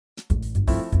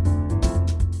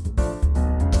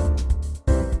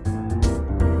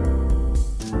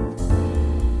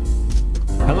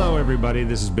everybody.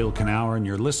 This is Bill Knauer, and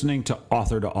you're listening to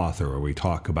Author2Author, where we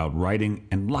talk about writing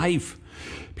and life.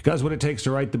 Because what it takes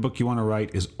to write the book you want to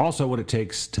write is also what it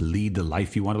takes to lead the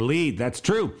life you want to lead. That's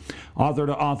true.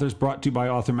 Author2Author is brought to you by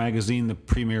Author Magazine, the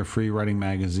premier free writing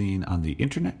magazine on the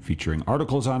internet, featuring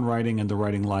articles on writing and the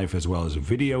writing life, as well as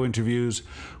video interviews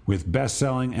with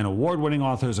best-selling and award-winning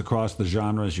authors across the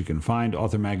genres. You can find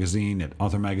Author Magazine at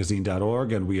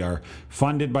authormagazine.org, and we are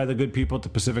funded by the good people at the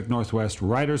Pacific Northwest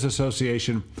Writers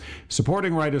Association,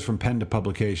 supporting writers from pen to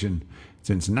publication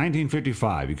since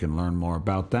 1955. You can learn more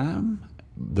about them,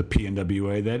 the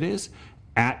PNWA that is,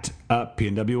 at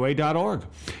pnwa.org.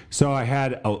 So I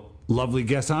had a lovely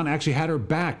guest on, actually had her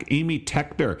back, Amy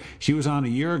Tector. She was on a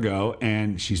year ago,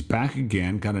 and she's back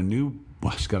again,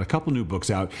 she's got a couple new books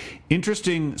out.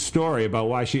 Interesting story about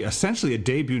why she, essentially a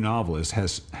debut novelist,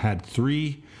 has had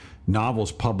 3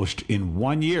 novels published in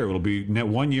 1 year. It'll be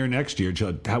 1 year next year.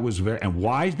 That was and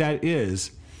why that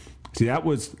is. See,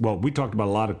 we talked about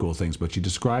a lot of cool things, but she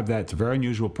described that. It's a very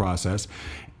unusual process.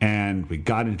 And we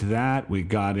got into that. We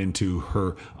got into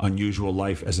her unusual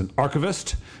life as an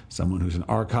archivist, someone who's an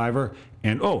archiver,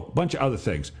 and a bunch of other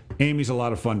things. Amy's a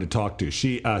lot of fun to talk to.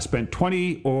 She spent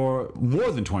 20 or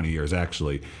more than 20 years,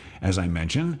 actually, as I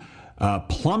mentioned,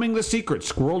 plumbing the secret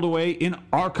squirreled away in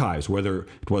archives, whether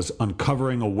it was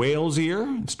uncovering a whale's ear,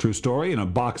 it's a true story, in a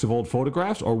box of old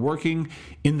photographs, or working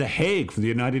in The Hague for the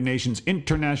United Nations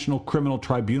International Criminal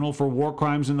Tribunal for war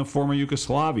crimes in the former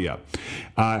Yugoslavia.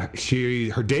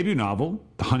 Her debut novel,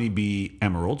 The HONEYBEE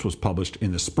EMERALDS, was published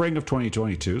in the spring of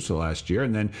 2022, so last year,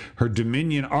 and then her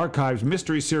Dominion Archives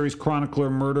mystery series, Chronicler,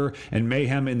 Murder, and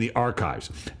Mayhem in the Archives.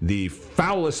 The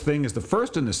Foulest Thing is the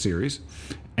first in the series,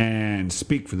 and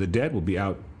Speak for the Dead will be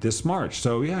out this March.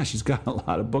 So yeah, she's got a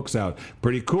lot of books out.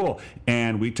 Pretty cool.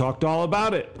 And we talked all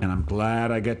about it, and I'm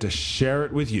glad I get to share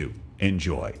it with you.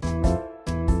 Enjoy.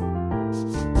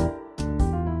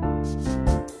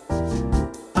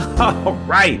 All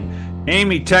right.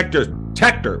 Amy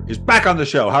Tector is back on the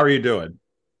show. How are you doing?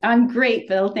 I'm great,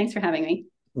 Bill. Thanks for having me.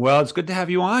 Well, it's good to have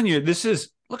you on.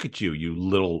 Look at you, you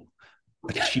little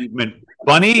achievement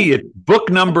bunny. It's book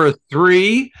number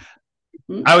 3.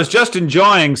 I was just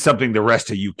enjoying something the rest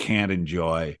of you can't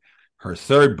enjoy. Her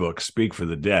third book, Speak for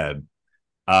the Dead.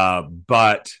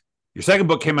 But your second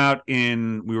book came out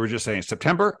we were just saying,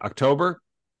 September, October?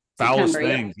 Foulest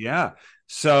Things. Yeah.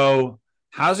 So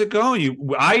how's it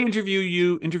going? I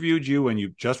interviewed you when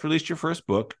you just released your first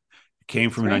book. It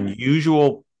came from an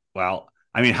unusual,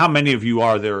 how many of you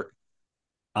are there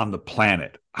on the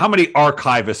planet? How many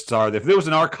archivists are there? If there was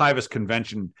an archivist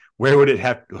convention, where would it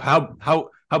have,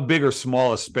 how big or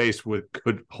small a space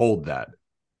could hold that?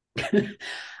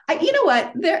 You know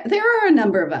what? There are a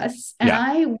number of us, and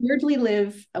I weirdly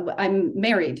live. I'm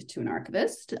married to an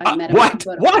archivist. I met him.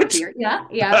 What? Here. Yeah.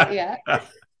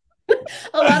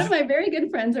 A lot of my very good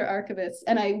friends are archivists,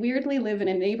 and I weirdly live in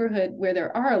a neighborhood where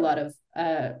there are a lot of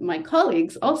my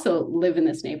colleagues also live in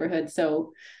this neighborhood.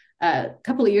 So a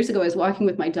couple of years ago, I was walking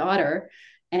with my daughter,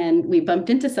 and we bumped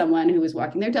into someone who was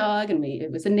walking their dog, and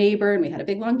it was a neighbor, and we had a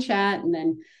big long chat. And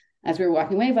then as we were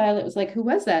walking away, Violet was like, "Who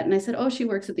was that?" And I said, "Oh, she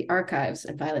works at the archives."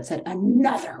 And Violet said,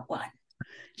 "Another one."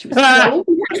 She was so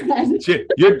mad.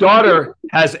 Your daughter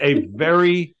has a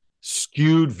very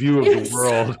skewed view of the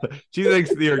world. She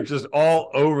thinks they're just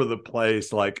all over the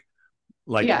place, like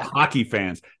hockey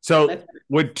fans. So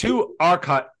with two I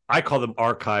call them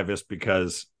archivists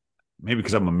because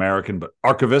I'm American, but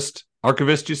archivist,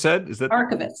 you said? Is that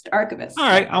archivist? All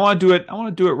right. I want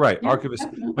to do it right. Yeah, archivist.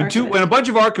 When a bunch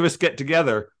of archivists get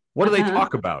together, what do they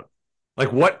talk about?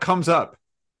 Like, what comes up?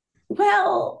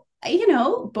 Well,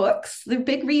 books. They're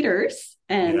big readers,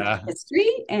 and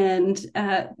history, and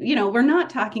we're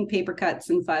not talking paper cuts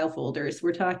and file folders.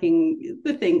 We're talking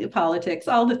the politics,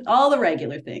 all the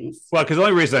regular things. Well, because the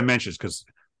only reason I mention is because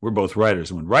we're both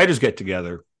writers, and when writers get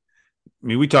together, I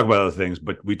mean, we talk about other things,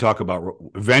 but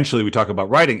eventually we talk about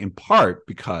writing, in part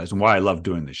because, and why I love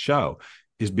doing this show,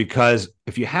 is because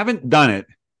if you haven't done it,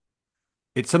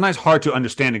 it's sometimes hard to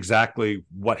understand exactly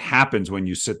what happens when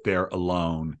you sit there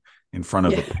alone in front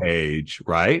of a page,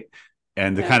 right?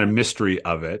 And the kind of mystery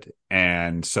of it.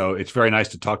 And so it's very nice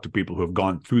to talk to people who have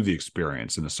gone through the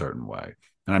experience in a certain way.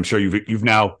 And I'm sure you've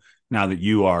now that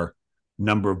you are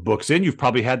number of books in, you've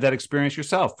probably had that experience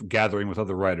yourself, gathering with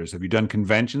other writers. Have you done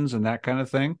conventions and that kind of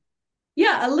thing?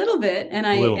 Yeah, a little bit.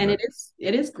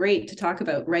 It is great to talk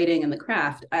about writing and the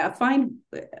craft. I find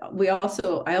I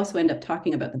also end up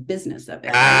talking about the business of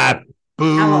it.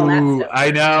 Boo. I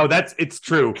know it's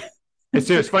true.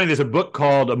 It's funny. There's a book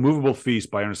called A Movable Feast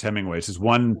by Ernest Hemingway. This is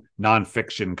one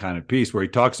nonfiction kind of piece where he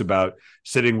talks about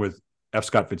sitting with F.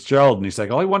 Scott Fitzgerald, and he's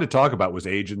like, all he wanted to talk about was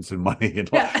agents and money. And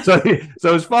Yeah.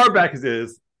 so as far back as it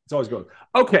is, it's always going,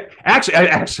 okay.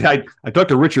 Actually, I talked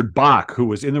to Richard Bach, who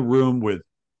was in the room with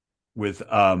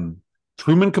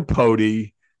Truman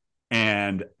Capote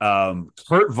and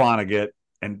Kurt Vonnegut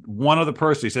and one other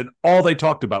person. He said all they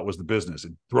talked about was the business.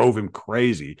 It drove him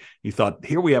crazy. He thought,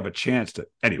 here we have a chance to,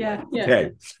 anyway. Yeah.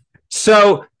 Okay.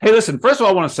 So, hey, listen, first of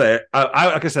all, I want to say,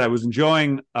 like I said, I was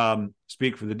enjoying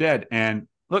Speak for the Dead. And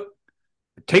look,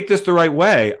 take this the right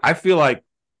way. I feel like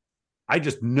I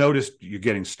just noticed you're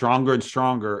getting stronger and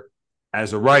stronger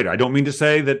as a writer. I don't mean to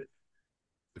say that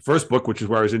the first book, which is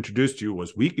where I was introduced to you,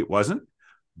 was weak. It wasn't.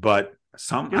 But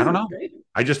I don't know. Great.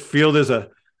 I just feel there's a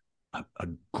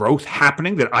growth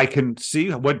happening that I can see.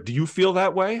 What do you feel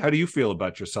that way? How do you feel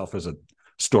about yourself as a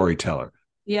storyteller?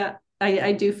 Yeah,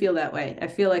 I do feel that way. I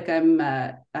feel like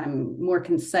I'm more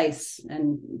concise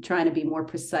and trying to be more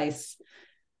precise.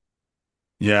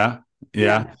 Yeah.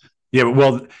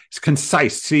 Well, it's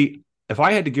concise. See, if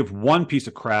I had to give one piece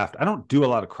of craft, I don't do a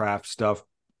lot of craft stuff.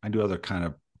 I do other kind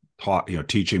of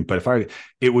teaching. But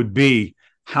it would be,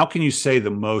 how can you say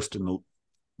the most in the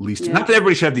least? Yeah. Not that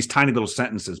everybody should have these tiny little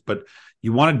sentences, but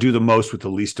you want to do the most with the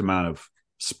least amount of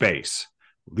space,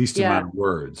 least amount of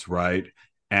words, right?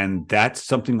 And that's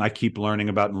something I keep learning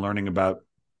about.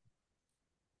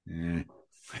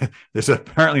 There's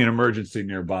apparently an emergency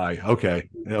nearby. Okay,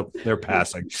 they're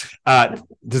passing.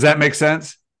 Does that make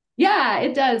sense? Yeah,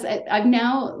 it does. I've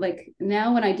now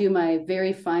when I do my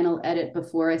very final edit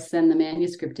before I send the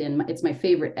manuscript in, it's my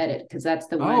favorite edit because that's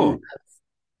the one of,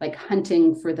 like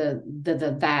hunting for the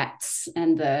that's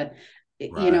and the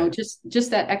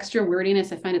just that extra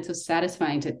wordiness. I find it so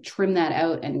satisfying to trim that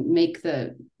out and make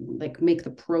the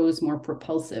prose more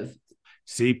propulsive.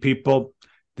 See, people,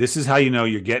 this is how you know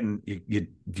you're getting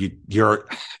you're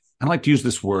I don't like to use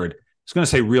this word. I was going to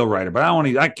say real writer, but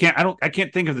I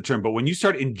can't think of the term. But when you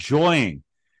start enjoying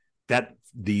that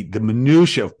the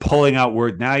minutiae of pulling out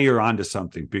word, now you're onto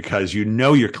something because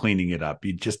you're cleaning it up.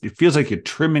 It feels like you're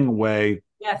trimming away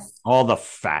all the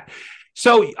fat.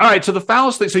 So, all right. So the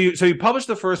foulest thing. So you published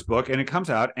the first book and it comes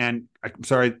out, and I'm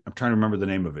sorry, I'm trying to remember the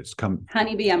name of it.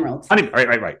 Honeybee Emeralds.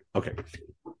 Right. Okay.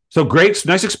 So great,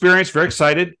 nice experience. Very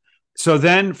excited. So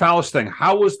then, foulest thing.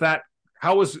 How was that?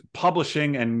 How was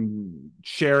publishing and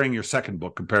sharing your second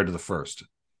book compared to the first?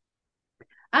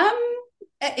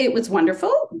 It was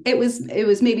wonderful. It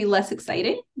was maybe less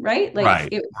exciting, right?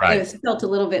 It felt a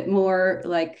little bit more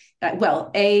like,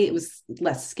 it was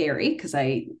less scary because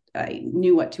I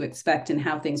knew what to expect and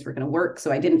how things were going to work.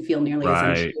 So I didn't feel nearly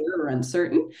as unsure or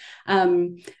uncertain.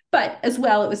 But as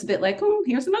well, it was a bit like, oh,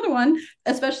 here's another one,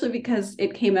 especially because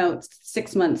it came out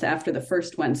 6 months after the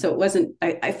first one. So it wasn't,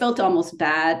 I felt almost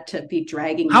bad to be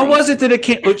dragging. How was it that it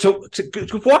came? So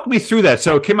walk me through that.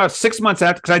 So it came out 6 months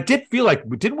after, because I did feel like,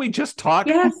 didn't we just talk?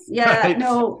 Yes. Yeah. Right.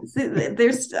 No,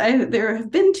 there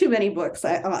have been too many books.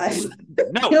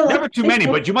 No, never too many,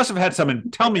 but you must have had some,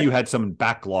 and tell me you had some in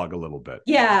backlog a little bit.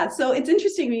 Yeah. So it's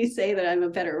interesting when you say that I'm a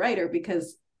better writer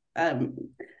because,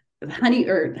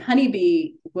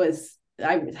 Honeybee was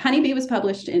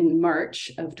published in March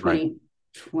of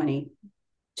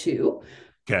 2022.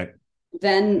 Okay.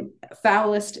 Then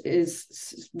Foulest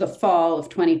is the fall of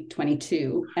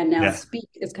 2022, and now Speak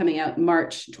is coming out in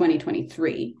March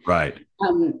 2023. Right.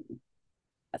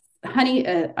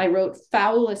 I wrote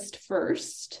Foulest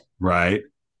first. Right.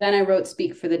 Then I wrote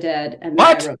Speak for the Dead, and then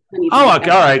I wrote Honeybee. All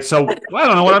right. So I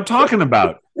don't know what I'm talking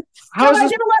about. I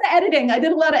did a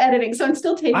lot of editing. So I'm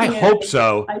still taking I hope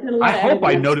so. I hope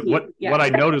I noticed what I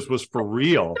noticed was for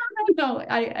real. No,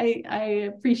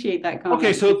 I appreciate that comment.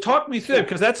 Okay, so talk me through it,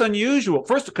 because that's unusual.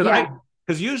 First,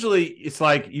 because usually it's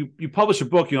like you publish a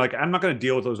book, you're like, I'm not going to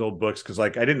deal with those old books because I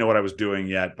didn't know what I was doing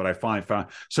yet, but I finally found.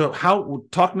 So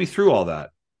talk me through all that.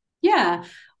 Yeah.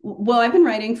 Well, I've been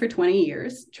writing for 20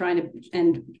 years, trying to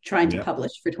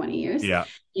publish for 20 years. Yeah.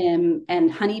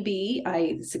 And Honeybee,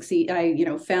 I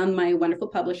found my wonderful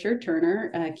publisher,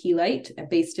 Turner Keylight,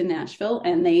 based in Nashville,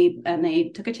 and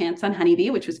they took a chance on Honeybee,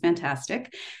 which was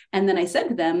fantastic. And then I said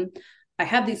to them, I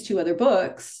have these two other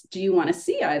books. Do you want to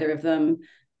see either of them?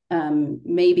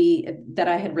 Maybe that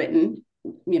I had written,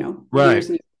 years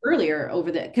and years earlier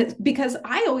because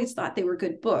I always thought they were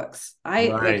good books.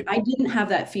 I didn't have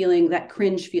that feeling, that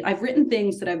cringe feel. I've written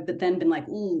things that I've then been like,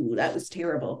 ooh, that was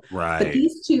terrible. Right. But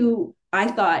these two,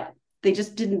 I thought they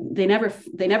just didn't. They never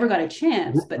got a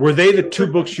chance. But were they the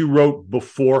two books you wrote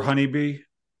before Honeybee?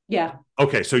 Yeah.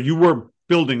 Okay, so you were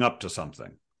building up to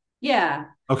something. Yeah.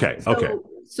 Okay.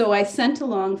 So I sent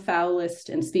along Foulest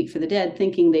and Speak for the Dead,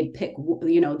 thinking they'd pick.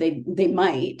 They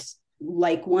might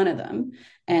like one of them,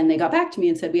 and they got back to me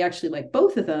and said, we actually like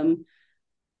both of them,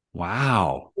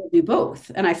 Wow. We'll do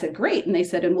both. And I said, great. And they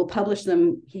said, and we'll publish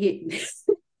them here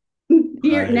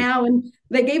Right. now. And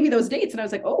they gave me those dates. And I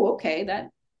was like, oh, okay, sure.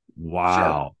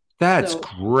 Wow. That's So,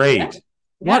 yeah. great.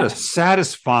 What a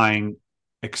satisfying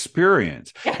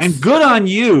experience. Yes. And good on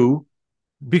you,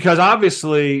 because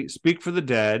obviously Speak for the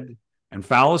Dead and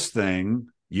Foulest Thing,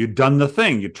 you'd done the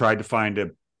thing. You tried to find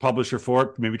a publisher for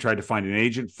it, maybe tried to find an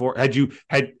agent for it.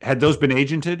 Had those been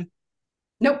agented?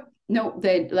 Nope. No,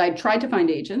 I tried to find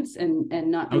agents and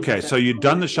not. Okay, so you'd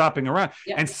done the shopping around.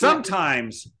 Yeah. And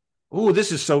sometimes,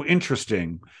 this is so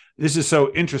interesting. This is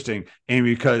so interesting,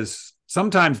 Amy, because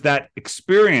sometimes that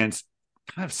experience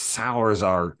kind of sours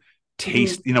our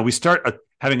taste. Mm-hmm. You know, we start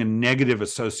having a negative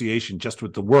association just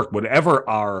with the work, whatever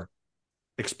our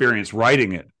experience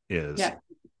writing it is. Yeah.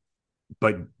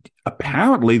 But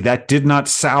apparently that did not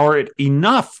sour it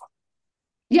enough.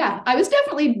 Yeah, I was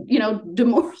definitely,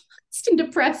 demoralized and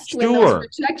depressed when those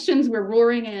rejections were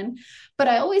roaring in. But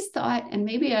I always thought, and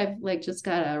maybe I've just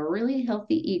got a really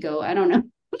healthy ego, I don't know,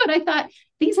 but I thought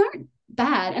these aren't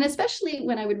bad. And especially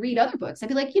when I would read other books, I'd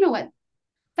be like, you know what,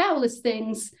 Foulest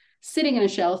Things sitting in a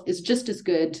shelf is just as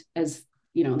good as,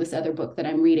 this other book that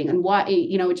I'm reading. And why,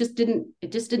 it just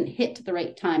didn't hit the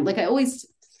right time. Like I always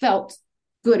felt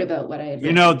good about what I had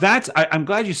read. I'm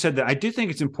glad you said that. I do think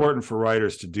it's important for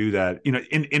writers to do that,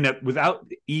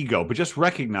 without ego, but just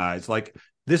recognize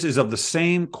this is of the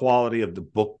same quality of the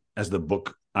book as the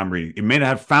book I'm reading. It may not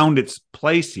have found its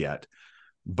place yet,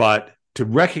 but to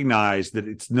recognize that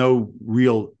it's no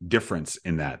real difference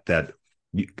in that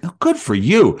good for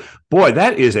you. Boy,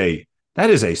 that is a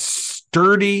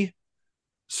sturdy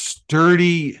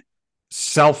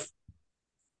self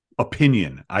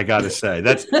opinion, I gotta say.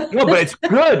 That's but it's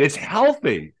good, it's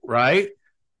healthy, right?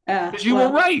 You were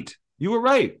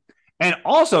right. And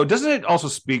also, doesn't it also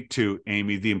speak to,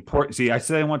 Amy, the importance? I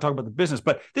said I want to talk about the business,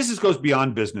 but this goes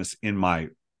beyond business in my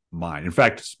mind. In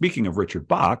fact, speaking of Richard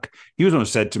Bach, he was the one who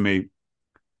said to me,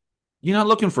 you're not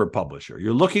looking for a publisher,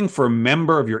 you're looking for a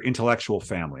member of your intellectual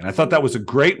family. And I thought that was a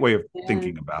great way of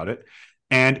thinking about it.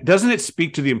 And doesn't it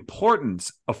speak to the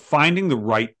importance of finding the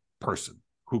right person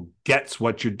who gets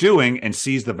what you're doing and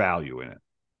sees the value in it?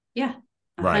 Yeah,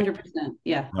 100%. Right.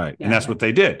 Yeah. Right. Yeah. And that's what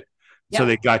they did. Yeah. So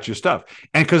they got your stuff.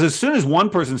 And because as soon as one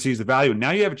person sees the value,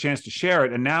 now you have a chance to share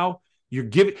it. And now you're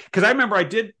giving, because I remember I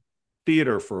did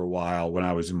theater for a while when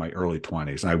I was in my early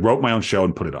 20s. And I wrote my own show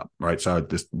and put it up. Right. So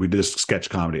we did this sketch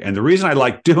comedy. And the reason I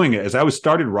liked doing it is I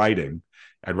started writing.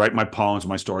 I'd write my poems,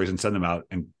 my stories, and send them out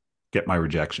and get my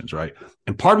rejections. Right.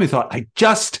 And part of me thought, I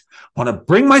just want to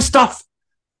bring my stuff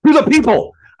to the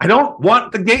people. I don't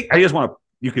want the gate. I just want to,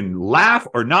 you can laugh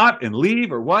or not and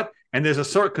leave or what. And there's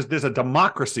because there's a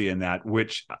democracy in that,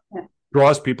 which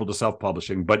draws people to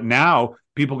self-publishing. But now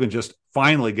people can just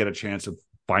finally get a chance of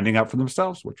finding out for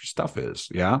themselves what your stuff is.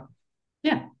 Yeah.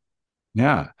 Yeah.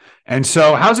 Yeah. And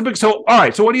so how's it been? So, all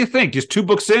right. So what do you think? Just 2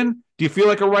 books in? Do you feel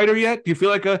like a writer yet? Do you feel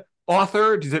like an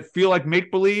author? Does it feel like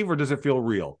make-believe or does it feel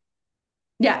real?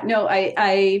 Yeah, no,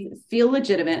 I feel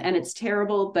legitimate and it's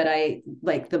terrible, but I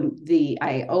like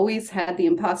I always had the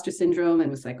imposter syndrome and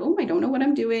was like, oh, I don't know what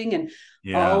I'm doing. And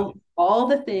all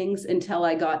the things until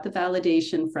I got the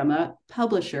validation from a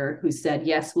publisher who said,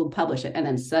 yes, we'll publish it. And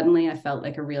then suddenly I felt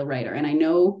like a real writer. And I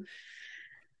know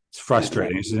it's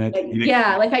frustrating, isn't it?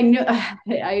 I know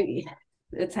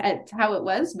it's how it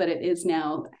was, but it is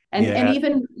now. And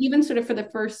even sort of for the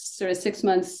first sort of 6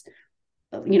 months,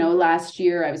 last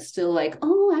year I was still like,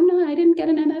 oh, I didn't get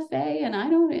an MFA and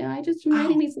I just am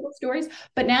writing these little stories.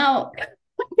 But now,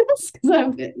 because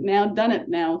I've now done it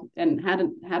now and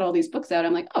hadn't had all these books out,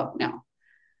 I'm like, oh, no.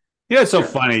 Yeah, it's so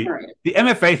funny. Right. The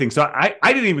MFA thing. So I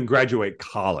didn't even graduate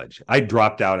college. I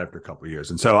dropped out after a couple of years.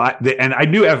 And so I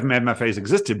knew MFAs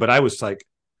existed, but I was like,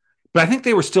 but I think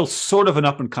they were still sort of an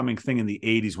up and coming thing in the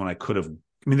 80s when I could have,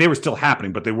 they were still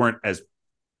happening, but they weren't as,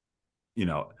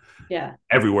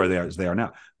 everywhere they are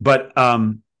now. But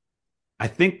I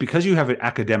think because you have an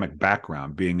academic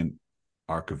background, being an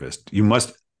archivist, you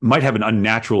might have an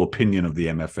unnatural opinion of the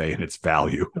MFA and its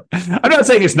value. I'm not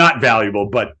saying it's not valuable,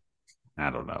 but I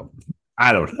don't know.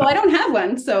 Well, I don't have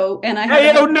one, so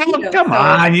come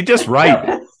on, you just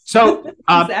write. So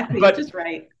exactly, but just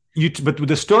write. But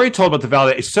the story told about the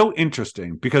validation is so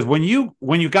interesting because when you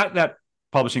got that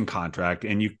publishing contract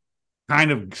and you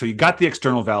you got the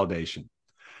external validation.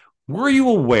 Were you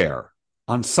aware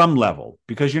on some level,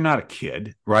 because you're not a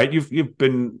kid, right? You've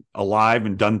been alive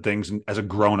and done things as a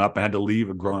grown-up and had to leave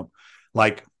a grown-up.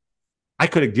 Like, I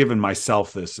could have given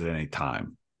myself this at any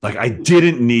time. Like, I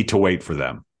didn't need to wait for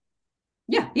them.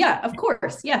 Yeah, of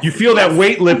course. Yes. You feel that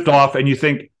weight lift off and you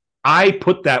think, I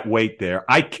put that weight there.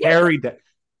 I carried that.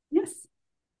 Yes.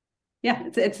 Yeah,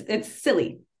 it's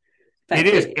silly. But It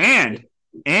is.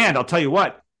 And I'll tell you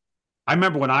what, I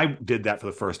remember when I did that for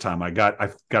the first time, I got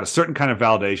a certain kind of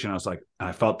validation. I was like,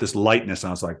 I felt this lightness. And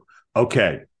I was like,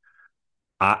 okay,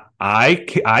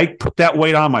 I put that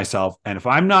weight on myself. And if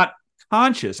I'm not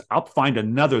conscious, I'll find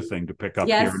another thing to pick up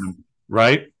here.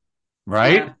 Right?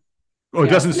 Right? Yeah. Or it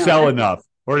doesn't sell enough,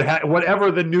 or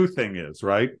whatever the new thing is,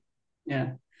 right?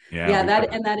 Yeah. Yeah.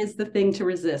 That is the thing to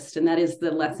resist. And that is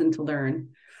the lesson to learn,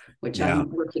 which I'm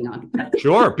working on.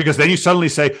 Sure. Because then you suddenly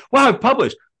say, well, I've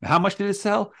published. How much did it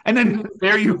sell? And then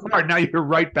there you are. Now you're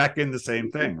right back in the same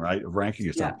thing, right? Of ranking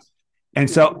yourself. Yeah. And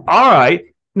so, all right.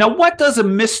 Now, what does a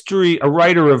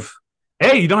writer of,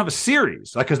 you don't have a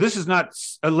series, like, because this is not,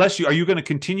 unless are you going to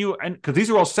continue? And because these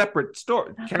are all separate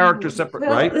stories, characters separate,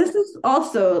 right? This is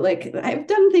also like, I've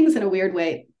done things in a weird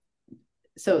way.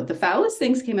 So the Foulest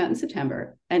Things came out in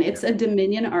September, and it's a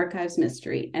Dominion Archives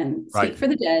mystery, and Speak for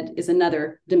the Dead is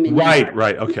another Dominion.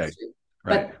 Right. Okay. Mystery.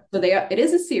 Right. But it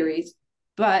is a series,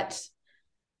 but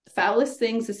Foulest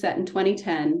Things is set in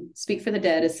 2010. Speak for the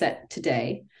Dead is set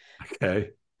today. Okay.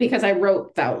 Because I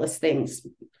wrote Foulest Things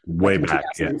way back,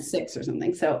 2006 or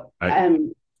something. So,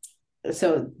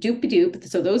 so doop-a-doop.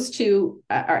 So those two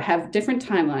have different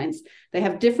timelines. They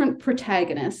have different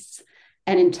protagonists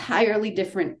and entirely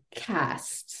different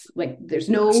casts. Like there is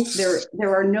no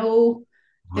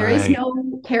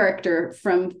character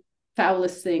from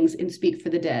Foulest Things in Speak for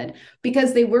the Dead,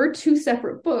 because they were two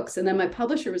separate books. And then my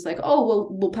publisher was like, oh, well,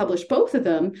 we'll publish both of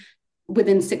them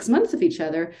within 6 months of each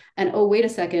other. And oh, wait a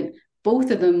second,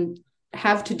 both of them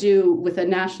have to do with a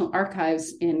national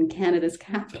archives in Canada's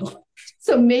capital.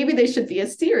 So maybe they should be a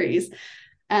series.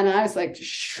 And I was like,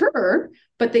 sure,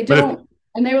 but they don't.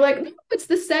 And they were like, no, it's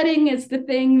the setting, it's the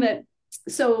thing that,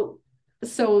 so the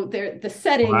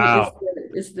setting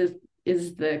is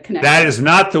the connection. That is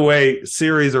not the way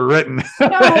series are written.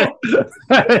 No.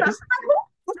 I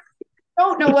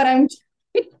don't know what I'm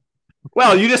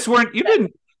Well, you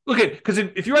didn't look at, because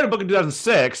if you write a book in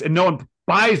 2006 and no one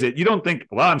buys it, you don't think,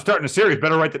 well, I'm starting a series,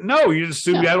 better write that. No, you just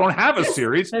assume I don't have a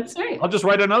series. That's right. I'll just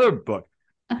write anher book.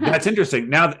 That's interesting.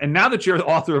 Now that you're the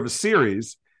author of a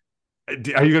series,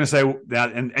 are you going to say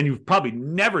that, and you've probably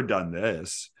never done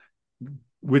this,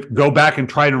 go back and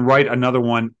try and write another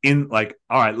one in, like,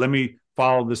 all right, let me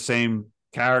follow the same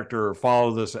character or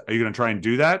follow this. Are you going to try and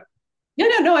do that?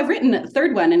 No, I've written a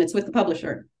third one, and it's with the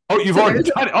publisher. Oh, you've already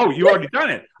done it. Oh, you already done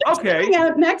it. Okay.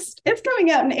 It's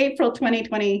coming out in April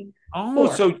 2020.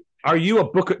 Oh, so are you a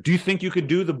book? Do you think you could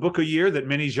do the book a year that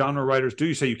many genre writers do?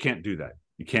 You say you can't do that.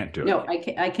 You can't do it. No,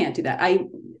 I can't do that.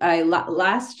 I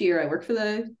last year I worked for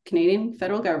the Canadian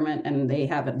federal government, and they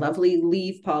have a lovely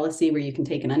leave policy where you can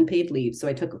take an unpaid leave. So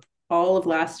I took all of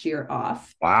last year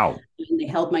off. Wow. And they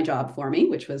held my job for me,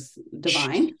 which was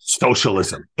divine.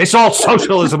 Socialism. It's all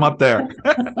socialism up there.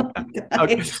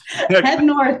 Okay. Head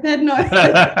north. So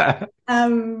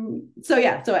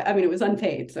I mean, it was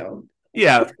unpaid. So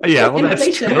yeah. Well,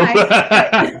 that's true.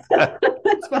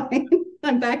 That's fine.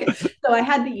 I'm back. So I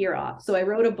had the year off. So I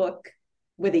wrote a book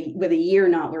with a year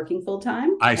not working full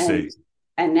time. I see.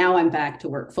 And now I'm back to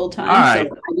work full time. Right.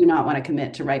 So I do not want to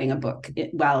commit to writing a book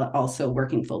while also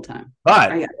working full time.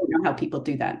 But I don't know how people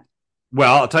do that.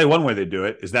 Well, I'll tell you one way they do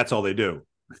it is that's all they do.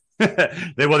 They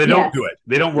don't do it.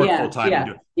 They don't work full time and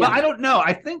do it. Well, I don't know.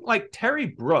 I think like Terry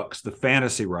Brooks, the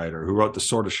fantasy writer who wrote the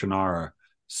Sword of Shannara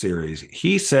series,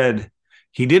 he said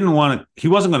he wasn't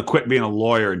going to quit being a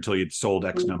lawyer until he'd sold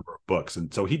X number of books.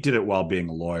 And so he did it while being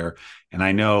a lawyer. And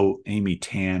I know Amy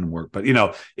Tan worked, but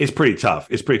it's pretty tough.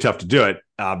 It's pretty tough to do it,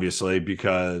 obviously,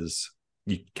 because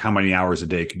how many hours a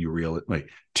day can you reel it? Like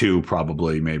 2,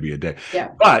 probably, maybe a day. Yeah.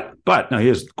 But now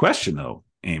here's the question though,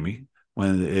 Amy,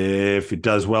 if it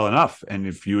does well enough, and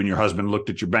if you and your husband looked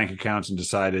at your bank accounts and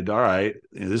decided, all right,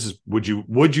 would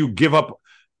you give up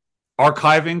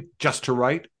archiving just to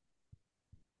write?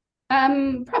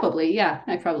 Probably, yeah.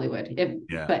 I probably would.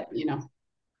 But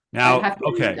now,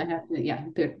 okay.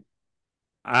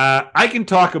 I can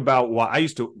talk about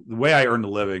the way I earned a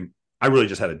living. I really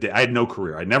just had I had no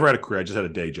career. I never had a career. I just had a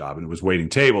day job, and it was waiting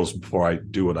tables before I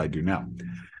do what I do now.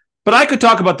 But I could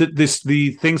talk about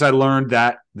the things I learned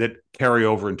that carry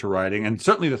over into writing, and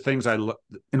certainly the things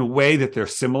in a way that they're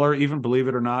similar, even, believe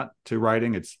it or not, to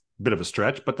writing. It's bit of a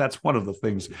stretch, but that's one of the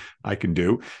things I can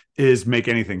do, is make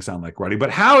anything sound like writing. But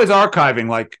how is archiving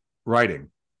like writing?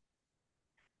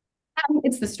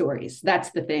 It's the stories.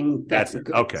 That's the thing. That's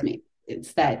okay. To me.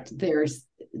 It's that there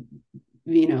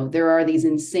are these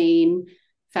insane,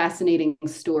 fascinating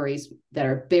stories that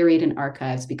are buried in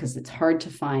archives because it's hard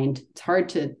to find. It's hard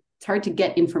to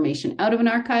get information out of an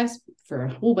archives for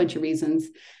a whole bunch of reasons.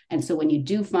 And so when you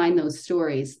do find those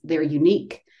stories, they're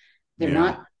unique.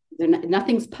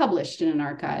 Nothing's published in an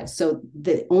archive. So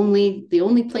the only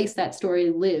place that story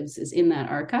lives is in that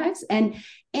archives. And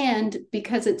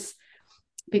because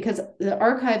the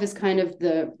archive is kind of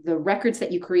the records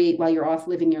that you create while you're off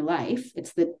living your life.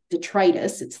 It's the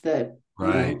detritus. It's the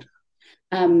right.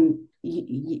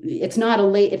 It's not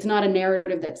a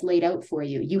narrative that's laid out for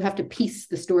you. You have to piece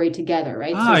the story together,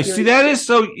 right? Ah, I see. That is,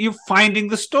 so you're finding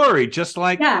the story, just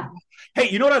like, yeah. Hey,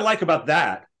 you know what I like about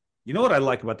that?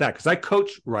 Because I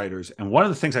coach writers, and one of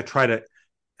the things I try to,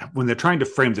 when they're trying to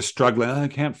frame the struggle, I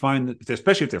can't find it,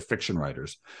 especially if they're fiction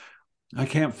writers, I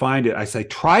can't find it. I say,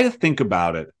 try to think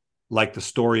about it like the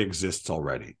story exists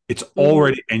already. It's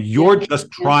already, and you're just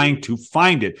trying to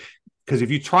find it. Because if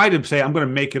you try to say, I'm going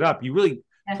to make it up, you really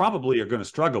probably are going to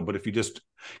struggle. But if you just,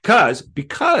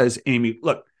 because Amy,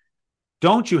 look,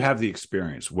 don't you have the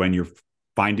experience when you're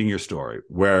finding your story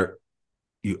where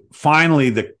you finally,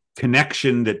 the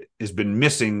connection that has been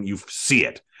missing, you see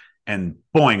it, and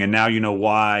boing, and now you know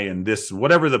why, and this,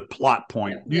 whatever the plot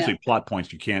point, usually plot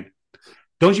points you can't,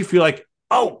 don't you feel like,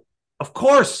 oh, of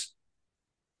course,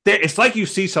 it's like you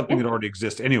see something that already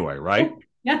exists anyway, right?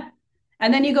 Yeah.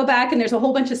 And then you go back and there's a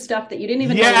whole bunch of stuff that you didn't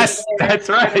even know. Yes, that's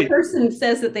right. The person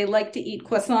says that they like to eat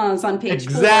croissants on page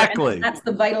 4. Exactly. And that's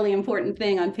the vitally important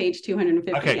thing on page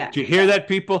 250. Okay, do you hear that,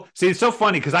 people? See, it's so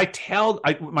funny because I tell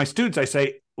my students, I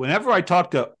say, whenever I talk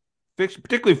to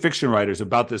particularly fiction writers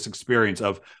about this experience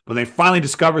of when they finally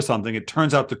discover something, it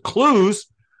turns out the clues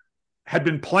had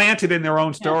been planted in their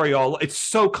own story. It's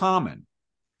so common.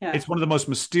 Yeah. It's one of the most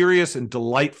mysterious and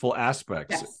delightful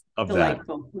aspects of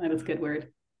delightful. That is a good word.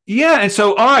 Yeah. And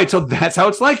so, all right. So that's how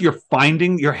it's like. You're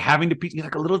having to be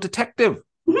like a little detective,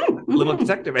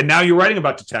 And now you're writing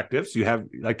about detectives. You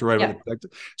like to write about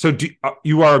detectives. So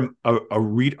you are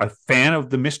a fan of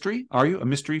the mystery? Are you a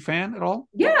mystery fan at all?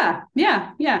 Yeah.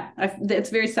 It's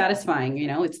very satisfying.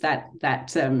 It's that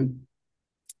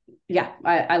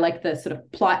I like the sort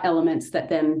of plot elements that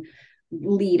then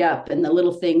lead up and the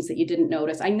little things that you didn't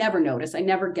notice. I never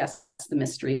guess the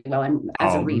mystery while I'm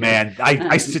as a reader. Man,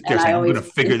 I sit there saying, I'm going to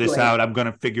figure this out. I'm going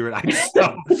to figure it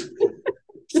out.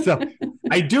 So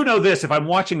I do know this. If I'm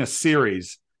watching a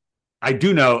series, I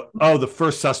do know, the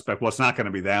first suspect, well, it's not going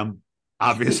to be them,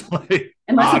 obviously.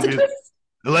 Unless it's a twist.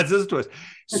 Unless it's a twist.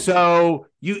 So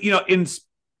in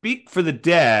Speak for the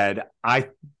Dead,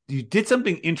 you did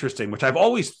something interesting, which I've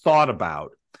always thought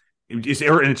about. And it's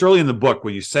early in the book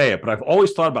when you say it, but I've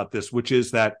always thought about this, which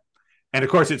is that, and of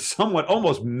course it's somewhat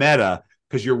almost meta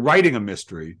because you're writing a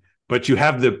mystery, but you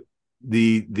have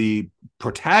the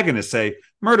protagonist say,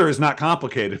 murder is not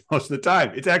complicated most of the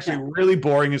time. It's actually really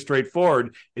boring and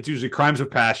straightforward. It's usually crimes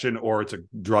of passion or it's a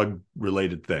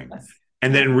drug-related thing. Yes.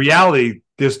 And then in reality,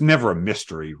 there's never a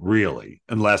mystery, really,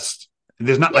 unless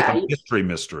there's not like a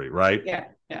mystery, right? Yeah.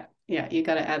 You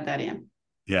got to add that in.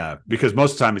 Yeah, because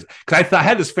most of the time, because I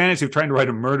had this fantasy of trying to write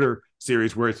a murder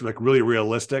series where it's like really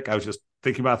realistic. I was just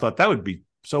thinking about, I thought that would be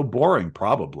so boring,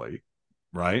 probably,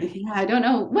 right? Yeah, I don't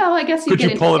know. Well, I guess could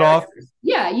you pull it off?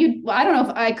 Yeah, I don't know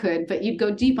if I could, but you'd go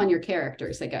deep on your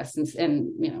characters, I guess,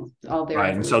 and all their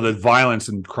right. And so the violence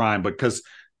and crime, because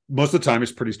most of the time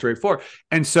it's pretty straightforward.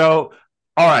 And so,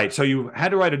 all right, so you had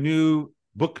to write a new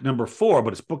book number 4,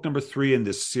 but it's book number 3 in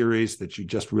this series that you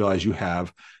just realized you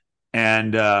have,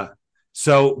 and.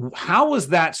 So how was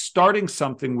that starting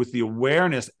something with the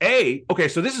awareness? Okay,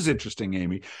 so this is interesting,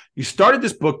 Amy. You started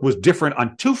this book was different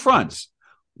on 2 fronts.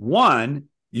 One,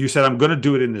 you said, I'm going to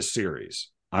do it in this series.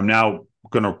 I'm now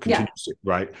going to continue,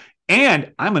 right?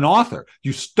 And I'm an author.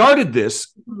 You started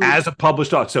this as a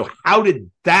published author. So how did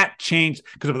that change?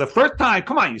 Because for the first time,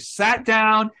 come on, you sat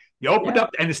down, you opened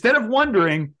up, and instead of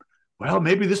wondering, well,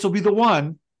 maybe this will be the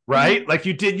one, right? Like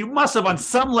you did, you must have on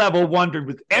some level wondered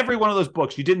with every one of those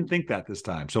books. You didn't think that this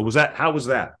time. So how was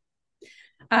that?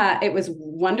 It was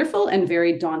wonderful and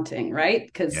very daunting, right?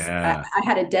 Because I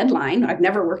had a deadline. I've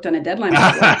never worked on a deadline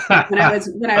before.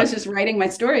 when I was just writing my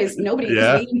stories, nobody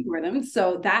was waiting for them.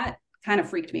 So that kind of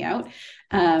freaked me out.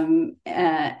 And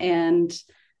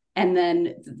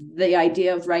then the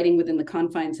idea of writing within the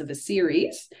confines of a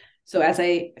series. So as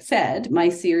I said, my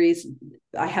series,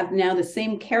 I have now the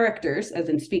same characters as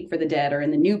in Speak for the Dead or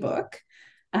in the new book.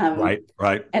 Right.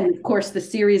 And of course, the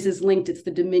series is linked. It's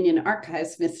the Dominion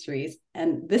Archives Mysteries.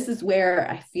 And this is where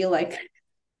I feel like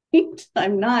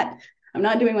I'm not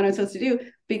doing what I'm supposed to do,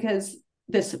 because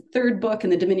this 3rd book in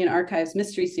the Dominion Archives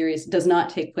Mystery Series does not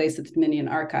take place at the Dominion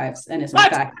Archives and is in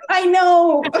fact, I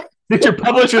know. Did your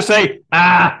publisher say,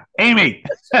 Amy,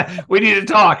 we need to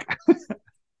talk?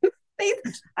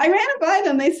 I ran it by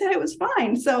them. They said it was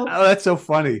fine. So that's so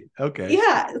funny. Okay.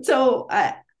 Yeah. So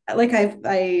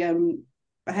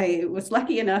I was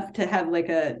lucky enough to have like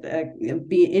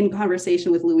be in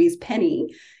conversation with Louise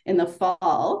Penny in the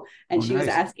fall, and she was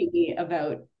nice. asking me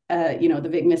about the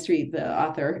big mystery, the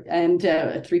author, and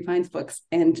Three Pines books,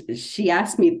 and she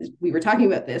asked me. We were talking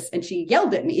about this, and she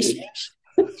yelled at me. She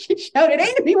shouted,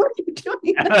 "Amy, what are you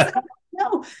doing?" I said,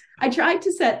 no, I tried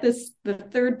to set the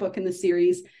third book in the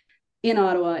series in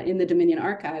Ottawa in the Dominion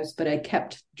Archives, but I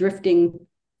kept drifting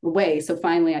away. So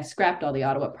finally I scrapped all the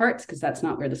Ottawa parts because that's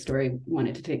not where the story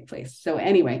wanted to take place. So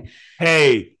anyway.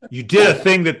 Hey, you did a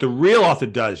thing that the real author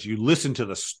does. You listen to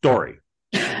the story.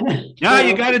 Yeah,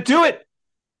 you got to do it.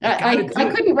 I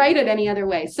couldn't write it any other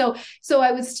way. So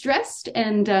I was stressed,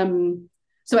 and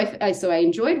so I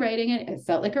enjoyed writing it. I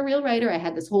felt like a real writer. I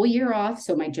had this whole year off.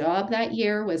 So my job that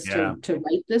year was to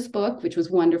write this book, which was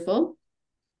wonderful.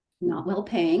 Not well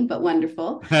paying, but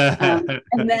wonderful. And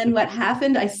then what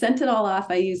happened, I sent it all off.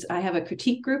 I have a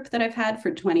critique group that I've had for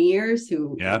 20 years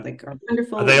who are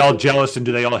wonderful. Are they all jealous, and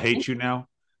do they all hate you now?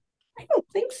 I don't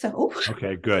think so.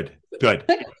 Okay, good.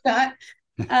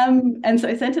 And so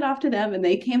I sent it off to them, and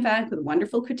they came back with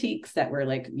wonderful critiques that were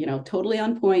like, totally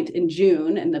on point in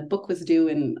June, and the book was due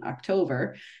in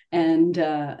October. And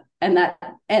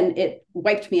it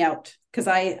wiped me out, because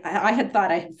I had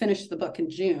thought I had finished the book in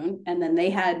June, and then they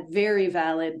had very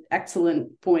valid,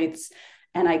 excellent points,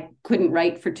 and I couldn't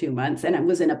write for 2 months, and I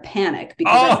was in a panic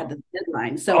because I had the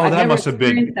deadline. So I've never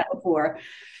experienced that before.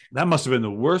 That must have been the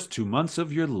worst 2 months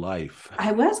of your life.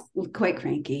 I was quite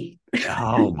cranky.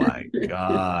 Oh my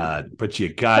God. But you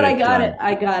got but it. I got done.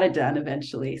 I got it done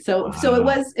eventually. So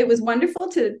it was wonderful,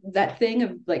 to that thing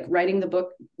of like writing the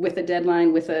book with a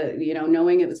deadline, with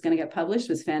knowing it was going to get published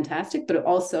was fantastic. But it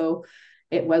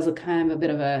was a kind of a bit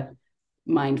of a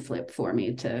mind flip for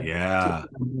me to get on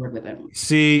board with it.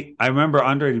 See, I remember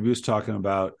Andre Dubus talking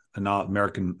about,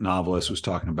 American novelist was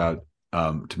talking about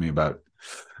to me about,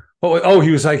 he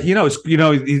was like,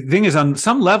 the thing is, on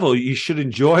some level, you should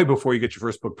enjoy before you get your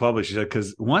first book published. He said,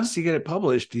 because once you get it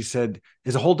published, he said,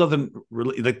 there's a whole other,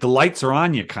 like the lights are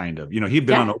on you, kind of. He'd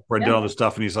been on Oprah and did all this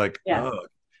stuff, and he's like,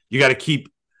 you got to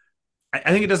keep.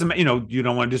 I think it doesn't, you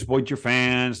don't want to disappoint your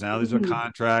fans. Now there's a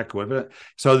contract, whatever.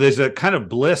 So there's a kind of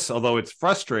bliss, although it's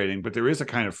frustrating, but there is a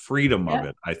kind of freedom of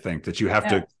it, I think, that you have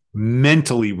to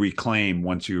mentally reclaim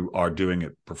once you are doing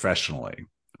it professionally.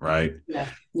 Right. Yeah.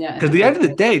 Because at the end of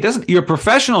the day, you're a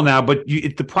professional now, but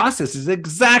the process is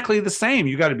exactly the same.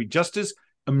 You got to be just as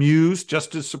amused,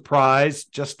 just as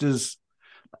surprised,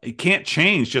 it can't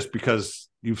change just because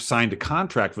you've signed a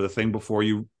contract for the thing before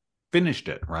you finished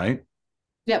it. Right.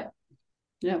 Yep.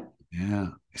 Yeah.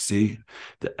 See,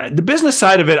 the business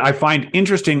side of it, I find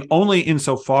interesting only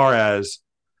insofar as,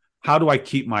 how do I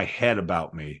keep my head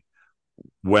about me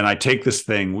when I take this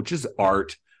thing, which is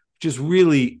art, which is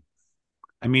really,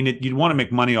 you'd want to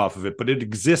make money off of it, but it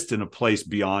exists in a place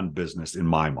beyond business. In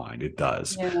my mind, it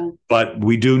does. Yeah. But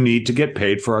we do need to get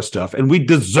paid for our stuff, and we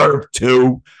deserve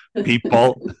to,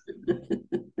 people.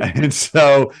 And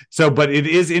but it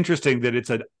is interesting that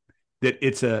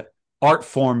it's a art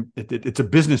form. It's a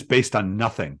business based on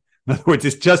nothing. In other words,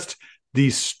 it's just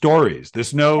these stories.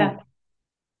 There's no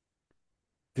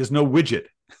widget,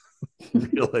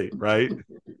 really, right?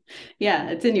 Yeah,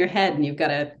 it's in your head, and you've got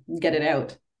to get it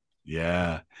out.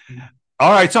 Yeah.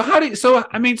 All right. So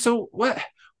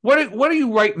what are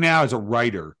you right now as a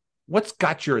writer? What's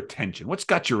got your attention? What's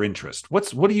got your interest? What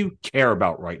do you care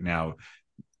about right now,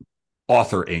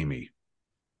 author Amy?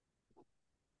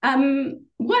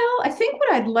 Well, I think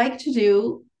what I'd like to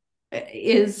do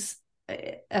is,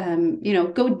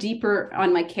 go deeper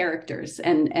on my characters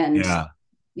and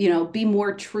be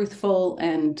more truthful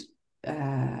and,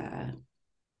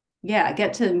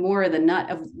 get to more of the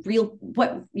nut of real,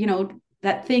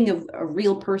 that thing of a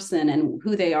real person and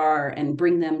who they are, and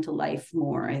bring them to life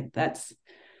more.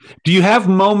 Do you have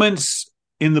moments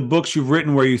in the books you've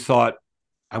written where you thought,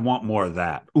 I want more of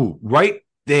that? Ooh, right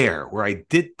there where I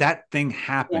did that thing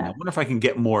happen. I wonder if I can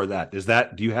get more of that.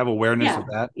 Do you have awareness of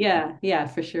that? Yeah,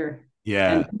 for sure.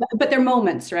 Yeah. But they're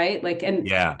moments, right? Like,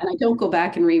 and I don't go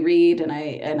back and reread, and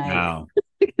I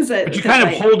but you kind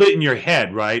of hold it in your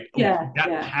head, right? Yeah.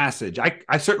 That passage.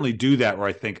 I certainly do that, where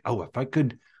I think, if I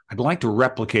could, I'd like to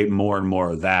replicate more and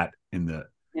more of that in the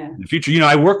future.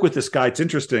 I work with this guy. It's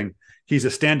interesting. He's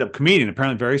a stand-up comedian,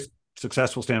 apparently very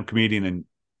successful stand-up comedian in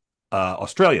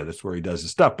Australia. That's where he does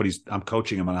his stuff. But I'm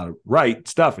coaching him on how to write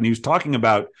stuff. And he was talking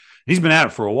about, he's been at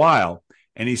it for a while.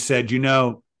 And he said,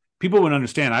 people wouldn't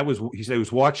understand. He said he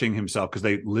was watching himself because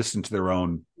they listened to their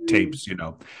own tapes,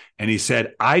 And he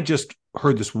said, I just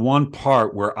heard this one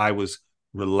part where I was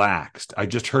relaxed. I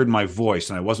just heard my voice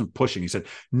and I wasn't pushing. He said,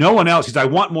 no one else. He said, I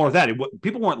want more of that.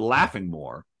 People weren't laughing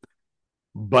more.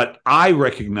 but I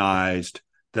recognized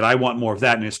that I want more of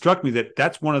that. And it struck me that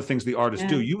that's one of the things the artists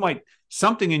do. You might,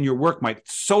 something in your work might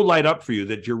so light up for you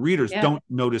that your readers don't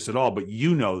notice at all, but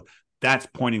you know, that's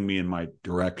pointing me in my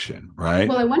direction, right?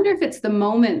 Well, I wonder if it's the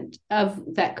moment of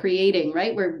that creating,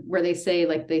 right? Where they say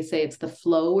it's the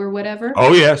flow or whatever.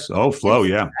 Oh, yes. Oh, flow.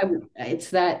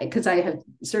 It's that, because I have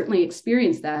certainly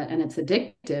experienced that, and it's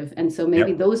addictive. And so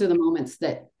maybe those are the moments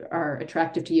that are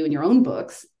attractive to you in your own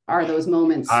books, are those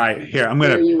moments. All right, here, I'm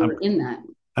in that.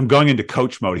 I'm going into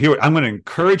coach mode here. I'm going to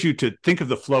encourage you to think of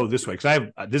the flow this way,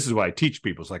 because this is what I teach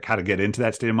people. It's like how to get into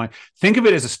that state of mind. Think of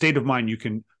it as a state of mind you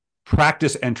can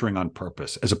practice entering on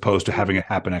purpose, as opposed to having it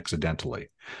happen accidentally.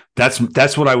 That's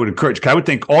what I would encourage. I would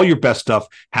think all your best stuff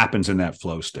happens in that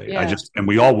flow state. And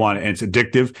we all want it, and it's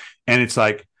addictive. And it's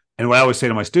like, and what I always say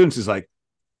to my students is like,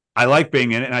 I like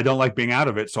being in it and I don't like being out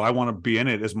of it. So I want to be in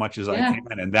it as much as I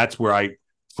can. And that's where I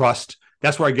trust.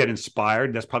 That's where I get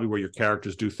inspired. That's probably where your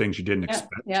characters do things you didn't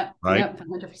expect. Right.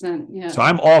 100%. Yeah. So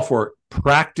I'm all for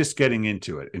practice getting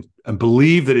into it, and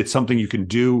believe that it's something you can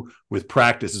do with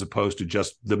practice, as opposed to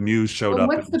just the muse showed up.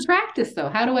 What's the practice though?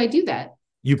 How do I do that?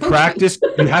 You practice.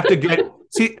 You have to get,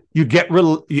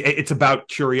 it's about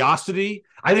curiosity.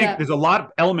 I think there's a lot of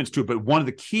elements to it, but one of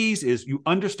the keys is you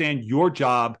understand your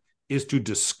job is to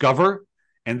discover.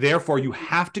 And therefore, you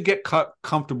have to get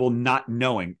comfortable not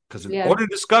knowing, because in order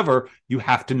to discover, you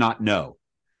have to not know.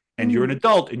 And you're an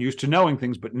adult and used to knowing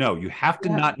things, but no, you have to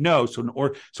not know.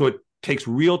 So it takes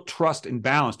real trust and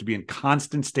balance to be in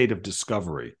constant state of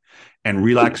discovery and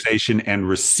relaxation and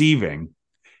receiving.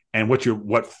 And what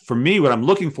I'm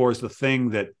looking for is the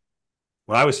thing that,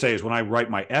 what I would say is, when I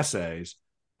write my essays,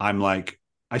 I'm like,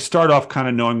 I start off kind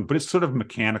of knowing, but it's sort of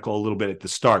mechanical a little bit at the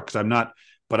start, because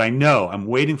but I know I'm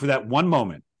waiting for that one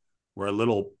moment where a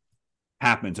little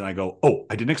happens and I go, oh,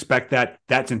 I didn't expect that.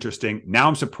 That's interesting. Now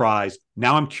I'm surprised.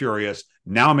 Now I'm curious.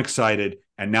 Now I'm excited.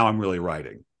 And now I'm really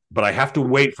writing. But I have to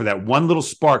wait for that one little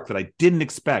spark that I didn't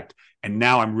expect. And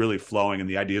now I'm really flowing, and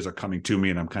the ideas are coming to me,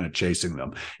 and I'm kind of chasing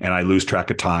them, and I lose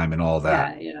track of time and all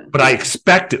that. But I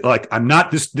expect it. Like, I'm not,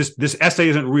 this essay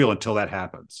isn't real until that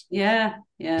happens. Yeah.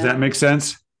 Does that make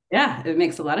sense? Yeah, it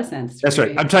makes a lot of sense. That's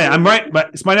right. I'm telling you, I'm right,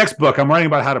 but it's my next book. I'm writing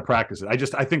about how to practice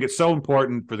it. I think it's so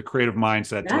important for the creative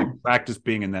mindset to practice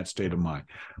being in that state of mind.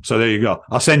 So there you go.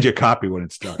 I'll send you a copy when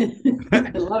it's done.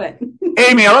 I love it.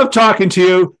 Amy, I love talking to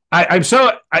you. I'm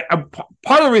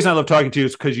part of the reason I love talking to you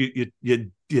is because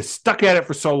you stuck at it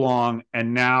for so long,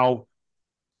 and now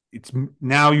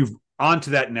you've on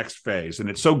to that next phase. And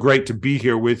it's so great to be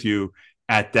here with you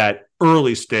at that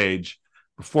early stage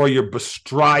before you're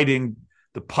bestriding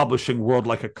the publishing world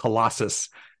like a colossus,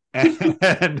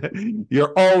 and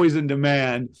you're always in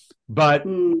demand. But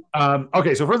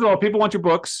okay, so first of all, people want your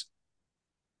books.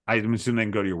 I'm assuming they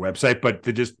can go to your website, but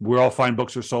where all fine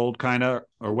books are sold, kind of,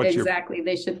 or what's exactly?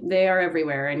 They are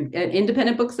everywhere, and an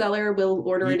independent bookseller will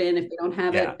order it in if they don't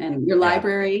have it, and your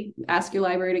library, ask your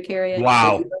library to carry it.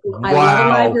 Wow, I love a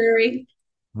library.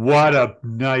 What a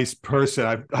nice person!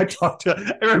 I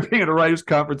remember being at a writers'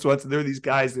 conference once, and there were these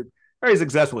guys that are very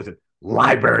successful. I said,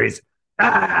 libraries,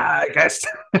 I guess.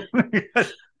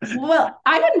 Well,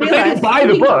 I didn't realize they can buy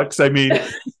the books. I mean,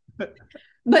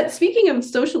 but speaking of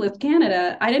socialist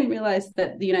Canada, I didn't realize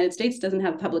that the United States doesn't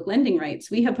have public lending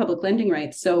rights. We have public lending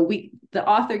rights, so the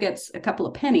author gets a couple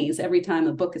of pennies every time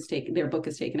their book is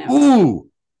taken out. Ooh,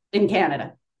 in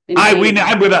Canada.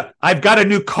 I've got a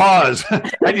new cause.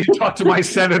 I need to talk to my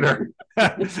senator.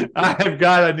 I've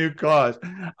got a new cause.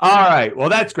 All right. Well,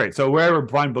 that's great. So wherever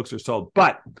fine books are sold,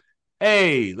 but.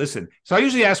 Hey, listen. So I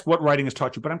usually ask what writing has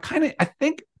taught you, but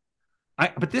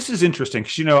but this is interesting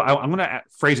because, I'm going to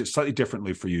phrase it slightly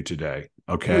differently for you today.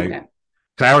 Okay. Because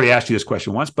I already asked you this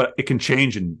question once, but it can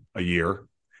change in a year.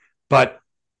 But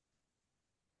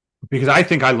because I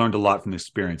think I learned a lot from this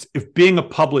experience. If being a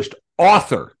published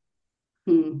author,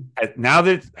 now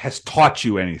that it has taught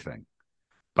you anything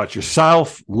about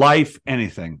yourself, life,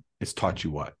 anything, it's taught you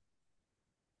what?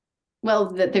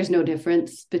 Well, that there's no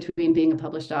difference between being a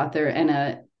published author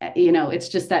and it's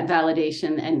just that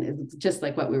validation. And it's just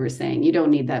like what we were saying, you don't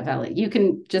need that you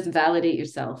can just validate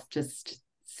yourself, just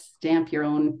stamp your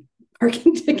own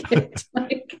parking ticket.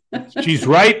 She's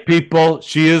right, people.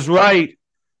 She is right.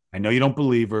 I know you don't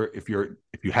believe her if you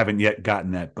haven't yet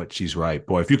gotten that, but she's right.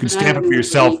 Boy, if you can stamp it for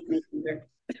yourself.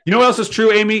 You know what else is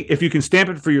true, Amy? If you can stamp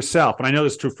it for yourself, and I know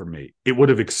this is true for me, it would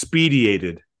have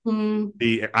expedited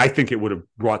I think it would have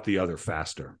brought the other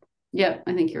faster. Yeah,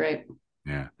 I think you're right.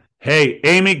 Yeah. Hey,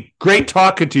 Amy, great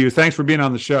talking to you. Thanks for being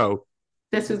on the show.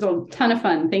 This was a ton of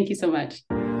fun. Thank you so much.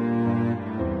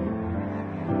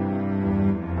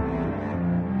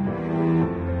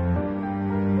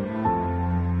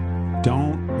 Don't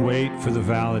Don't wait for the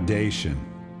validation.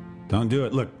 Don't do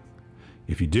it. Look,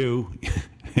 if you do,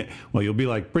 well, you'll be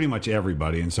like pretty much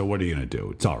everybody, and so what are you going to do?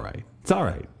 It's all right. It's all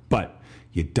right. But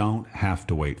you don't have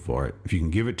to wait for it. If you can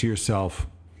give it to yourself,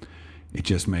 it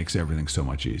just makes everything so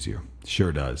much easier.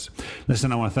 Sure does.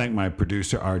 Listen, I want to thank my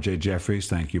producer, RJ Jeffries.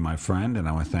 Thank you, my friend. And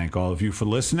I want to thank all of you for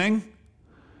listening.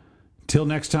 Till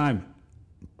next time,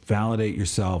 validate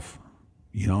yourself.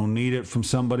 You don't need it from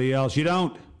somebody else. You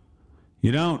don't.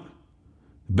 You don't.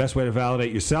 The best way to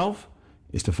validate yourself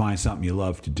is to find something you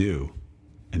love to do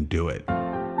and do it.